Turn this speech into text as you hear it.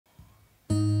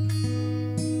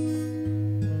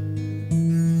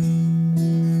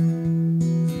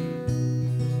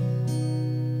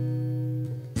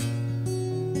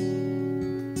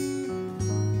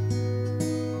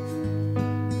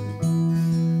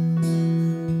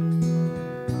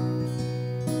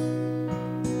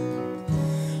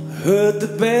Heard the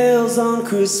bells on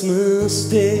Christmas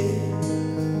Day.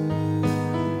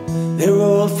 Their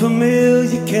old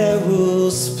familiar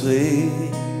carols play,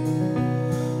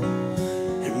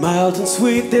 and mild and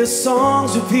sweet their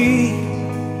songs repeat,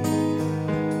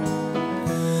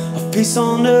 of peace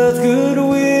on earth,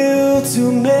 goodwill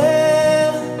to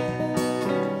men.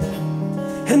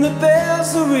 And the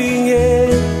bells are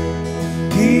ringing,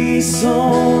 peace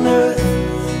on earth,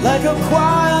 like a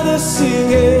choir they're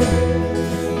singing,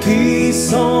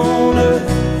 peace on earth.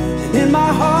 And in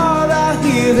my heart I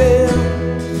hear them,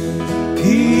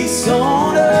 peace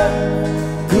on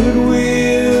earth,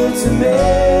 goodwill to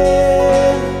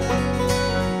men.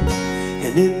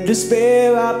 And in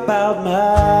despair I bowed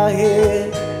my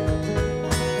head.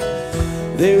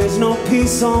 There is no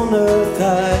peace on earth,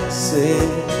 I said,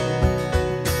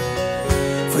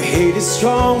 for hate is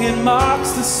strong and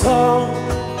marks the song.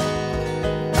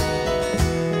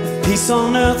 Peace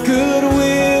on earth,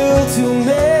 goodwill to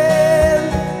men.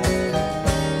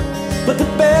 But the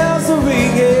bells are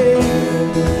ringing,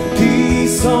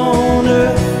 peace on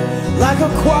earth, like a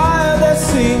choir they're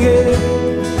singing,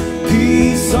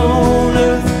 peace on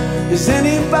earth. Is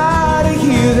anybody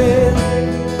here then?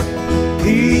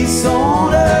 Peace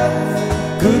on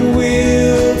earth,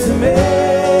 goodwill to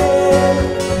men.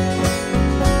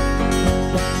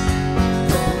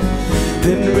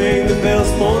 Then ring the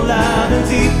bells more loud and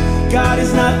deep. God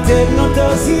is not dead, nor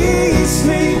does he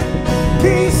sleep.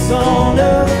 Peace on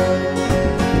earth,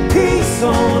 peace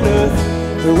on earth.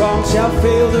 The wrong shall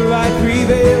fail, the right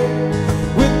prevail.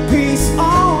 With peace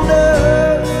on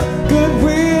earth,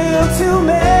 goodwill to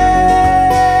men.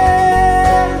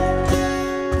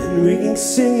 Then ringing,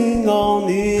 singing on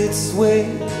its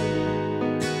way.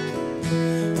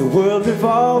 The world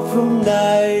revolved from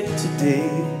night to day.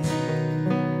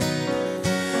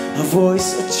 A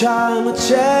voice, a chime, a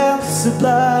chant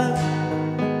sublime,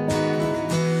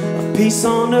 of peace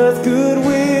on earth,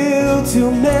 goodwill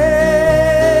to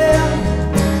men.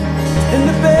 And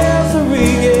the bells are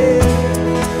ringing,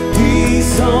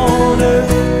 peace on earth,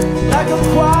 like a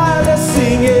choir they're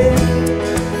singing,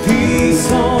 peace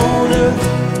on earth.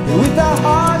 And with our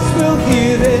hearts we'll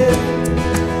hear them,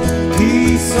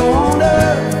 peace on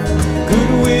earth,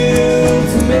 goodwill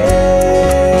to men.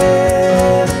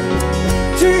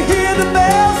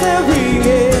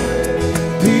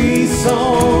 Peace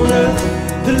on earth,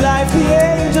 the life the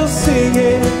angels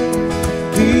singing,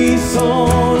 peace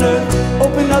on earth.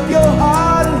 Open up your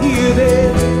heart and hear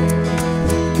them,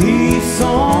 peace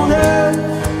on earth,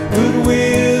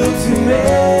 goodwill to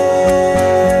men.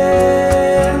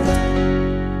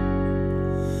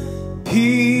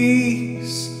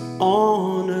 Peace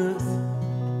on earth,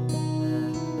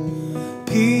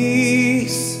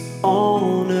 peace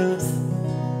on earth,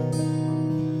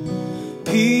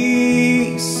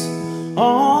 peace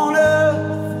on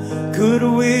earth,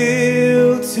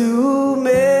 goodwill to